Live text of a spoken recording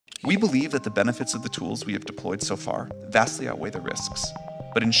We believe that the benefits of the tools we have deployed so far vastly outweigh the risks,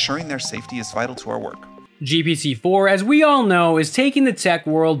 but ensuring their safety is vital to our work. GPT-4, as we all know, is taking the tech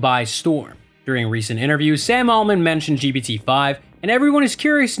world by storm. During a recent interview, Sam Altman mentioned GPT-5, and everyone is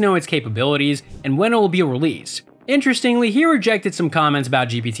curious to know its capabilities and when it will be released. Interestingly, he rejected some comments about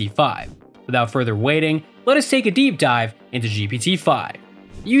GPT-5. Without further waiting, let us take a deep dive into GPT-5.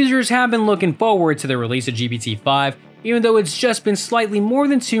 Users have been looking forward to the release of GPT-5, even though it's just been slightly more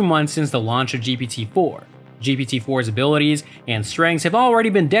than 2 months since the launch of GPT-4. GPT-4's abilities and strengths have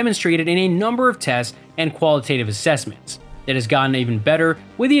already been demonstrated in a number of tests and qualitative assessments. It has gotten even better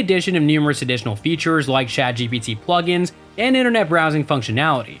with the addition of numerous additional features like chatgpt plugins and internet browsing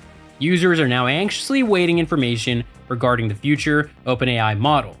functionality. Users are now anxiously awaiting information regarding the future OpenAI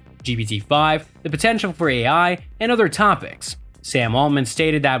model, GPT-5, the potential for AI, and other topics. Sam Altman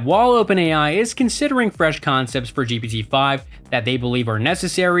stated that while OpenAI is considering fresh concepts for GPT-5 that they believe are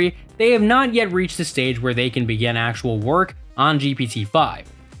necessary, they have not yet reached the stage where they can begin actual work on GPT-5.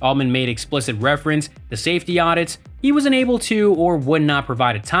 Altman made explicit reference to safety audits. He was unable to or would not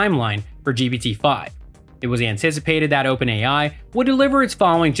provide a timeline for GPT-5. It was anticipated that OpenAI would deliver its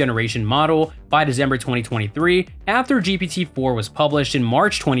following generation model by December 2023 after GPT-4 was published in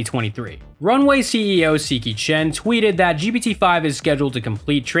March 2023. Runway CEO Siki Chen tweeted that GPT-5 is scheduled to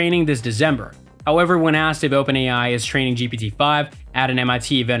complete training this December. However, when asked if OpenAI is training GPT-5 at an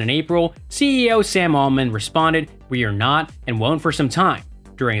MIT event in April, CEO Sam Altman responded, "We are not and won't for some time."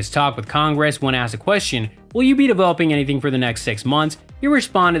 During his talk with Congress, when asked a question, "Will you be developing anything for the next 6 months?" he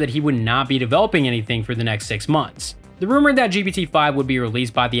responded that he would not be developing anything for the next 6 months. The rumor that GPT-5 would be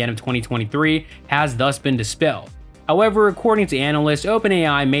released by the end of 2023 has thus been dispelled. However, according to analysts,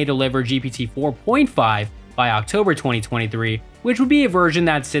 OpenAI may deliver GPT 4.5 by October 2023, which would be a version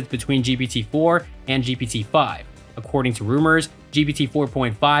that sits between GPT-4 and GPT-5. According to rumors, GPT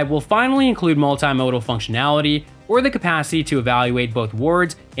 4.5 will finally include multimodal functionality or the capacity to evaluate both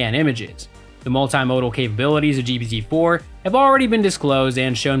words and images. The multimodal capabilities of GPT-4 have already been disclosed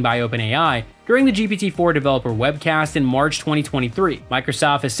and shown by OpenAI during the GPT-4 developer webcast in March 2023.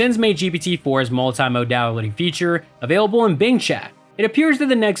 Microsoft has since made GPT-4's multimodality feature available in Bing Chat. It appears that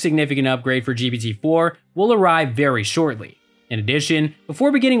the next significant upgrade for GPT-4 will arrive very shortly. In addition,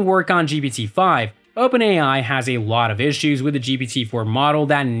 before beginning work on GPT-5, OpenAI has a lot of issues with the GPT-4 model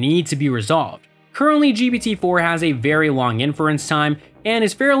that need to be resolved. Currently, GPT-4 has a very long inference time and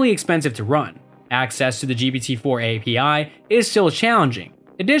is fairly expensive to run. Access to the GPT-4 API is still challenging.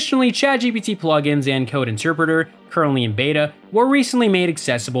 Additionally, ChatGPT plugins and code interpreter, currently in beta, were recently made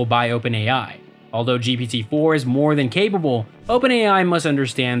accessible by OpenAI. Although GPT-4 is more than capable, OpenAI must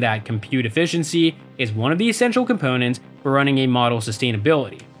understand that compute efficiency is one of the essential components for running a model's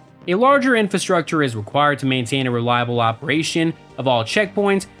sustainability. A larger infrastructure is required to maintain a reliable operation of all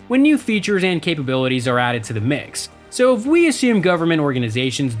checkpoints when new features and capabilities are added to the mix. So if we assume government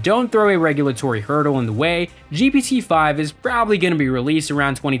organizations don't throw a regulatory hurdle in the way, GPT-5 is probably going to be released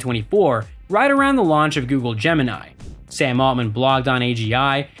around 2024, right around the launch of Google Gemini. Sam Altman blogged on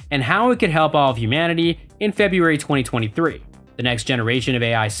AGI and how it could help all of humanity in February 2023. The next generation of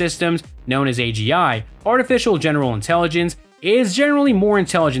AI systems, known as AGI, Artificial General Intelligence, is generally more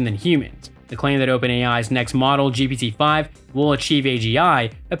intelligent than humans. The claim that OpenAI's next model, GPT-5, will achieve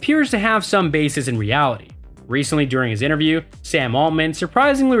AGI appears to have some basis in reality. Recently, during his interview, Sam Altman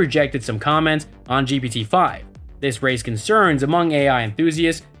surprisingly rejected some comments on GPT-5. This raised concerns among AI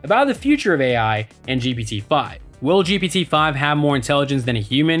enthusiasts about the future of AI and GPT-5. Will GPT-5 have more intelligence than a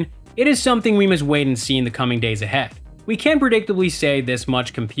human? It is something we must wait and see in the coming days ahead. We can't predictably say this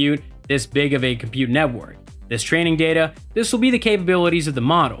much compute, this big of a compute network. This training data, this will be the capabilities of the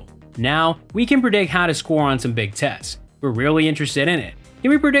model. Now, we can predict how to score on some big tests. We're really interested in it. Can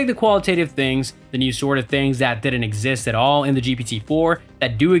we predict the qualitative things, the new sort of things that didn't exist at all in the GPT-4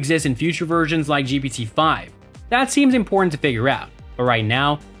 that do exist in future versions like GPT-5? That seems important to figure out. But right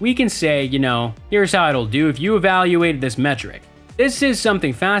now, we can say, here's how it'll do if you evaluated this metric. This is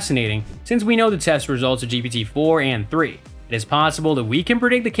something fascinating since we know the test results of GPT-4 and 3. It is possible that we can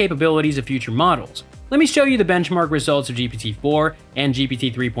predict the capabilities of future models. Let me show you the benchmark results of GPT-4 and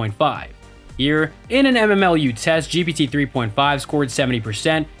GPT 3.5. Here, in an MMLU test, GPT 3.5 scored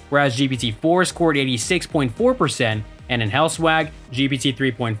 70%, whereas GPT 4 scored 86.4%, and in HealthSwag, GPT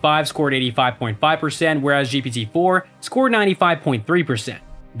 3.5 scored 85.5%, whereas GPT 4 scored 95.3%.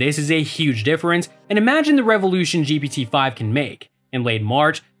 This is a huge difference, and imagine the revolution GPT-5 can make. In late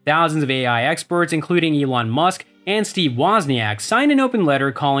March, thousands of AI experts, including Elon Musk and Steve Wozniak, signed an open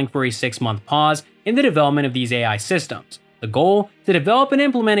letter calling for a 6-month pause in the development of these AI systems. The goal? To develop and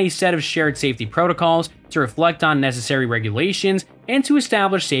implement a set of shared safety protocols to reflect on necessary regulations and to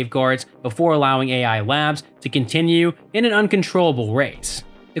establish safeguards before allowing AI labs to continue in an uncontrollable race.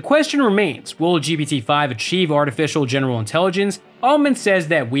 The question remains, will GPT-5 achieve artificial general intelligence? Altman says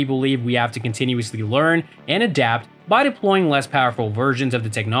that we believe we have to continuously learn and adapt by deploying less powerful versions of the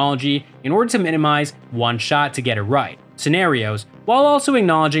technology in order to minimize one shot to get it right scenarios, while also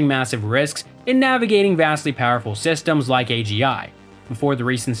acknowledging massive risks in navigating vastly powerful systems like AGI. Before the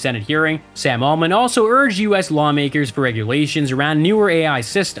recent Senate hearing, Sam Altman also urged US lawmakers for regulations around newer AI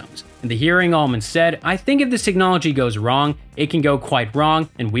systems. In the hearing, Altman said, "I think if this technology goes wrong, it can go quite wrong,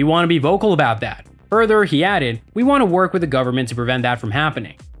 and we want to be vocal about that." Further, he added, "We want to work with the government to prevent that from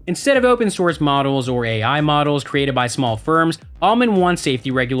happening." Instead of open source models or AI models created by small firms, Altman wants safety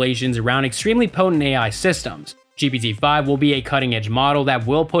regulations around extremely potent AI systems. GPT-5 will be a cutting-edge model that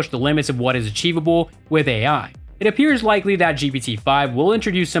will push the limits of what is achievable with AI. It appears likely that GPT-5 will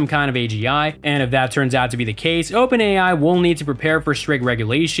introduce some kind of AGI, and if that turns out to be the case, OpenAI will need to prepare for strict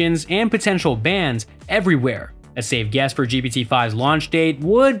regulations and potential bans everywhere. A safe guess for GPT-5's launch date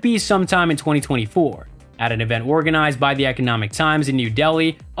would be sometime in 2024. At an event organized by the Economic Times in New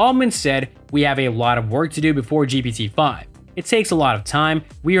Delhi, Altman said, "We have a lot of work to do before GPT-5. It takes a lot of time,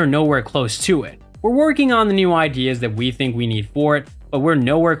 we are nowhere close to it. We're working on the new ideas that we think we need for it, but we're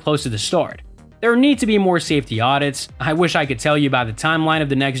nowhere close to the start. There need to be more safety audits. I wish I could tell you about the timeline of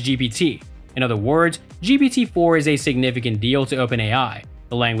the next GPT. In other words, GPT-4 is a significant deal to OpenAI.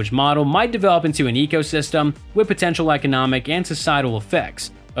 The language model might develop into an ecosystem with potential economic and societal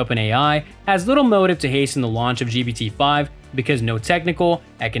effects. OpenAI has little motive to hasten the launch of GPT-5 because no technical,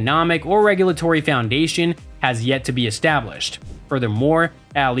 economic, or regulatory foundation has yet to be established. Furthermore,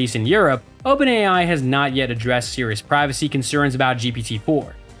 at least in Europe, OpenAI has not yet addressed serious privacy concerns about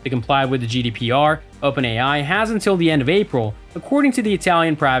GPT-4. To comply with the GDPR, OpenAI has until the end of April, according to the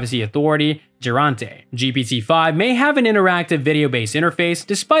Italian privacy authority, Gerante. GPT-5 may have an interactive video-based interface.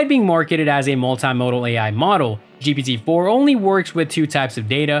 Despite being marketed as a multimodal AI model, GPT-4 only works with two types of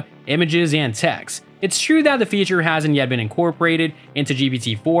data, images and text. It's true that the feature hasn't yet been incorporated into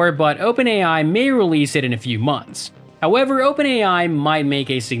GPT-4, but OpenAI may release it in a few months. However, OpenAI might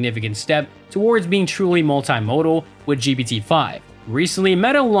make a significant step towards being truly multimodal with GPT-5. Recently,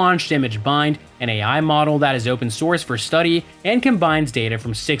 Meta launched ImageBind, an AI model that is open source for study and combines data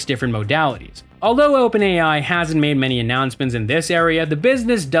from 6 different modalities. Although OpenAI hasn't made many announcements in this area, the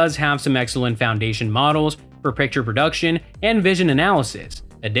business does have some excellent foundation models for picture production and vision analysis.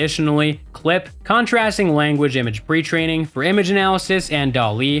 Additionally, Clip, contrasting language image pre-training for image analysis, and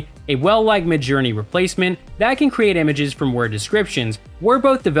DALL-E, a well-liked Midjourney replacement that can create images from word descriptions, were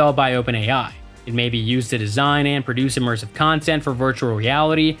both developed by OpenAI. It may be used to design and produce immersive content for virtual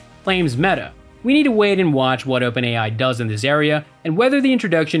reality, claims Meta. We need to wait and watch what OpenAI does in this area and whether the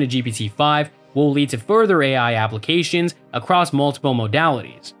introduction of GPT-5 will lead to further AI applications across multiple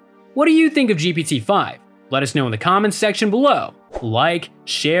modalities. What do you think of GPT-5? Let us know in the comments section below. Like,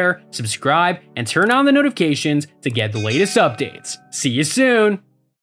 share, subscribe, and turn on the notifications to get the latest updates. See you soon!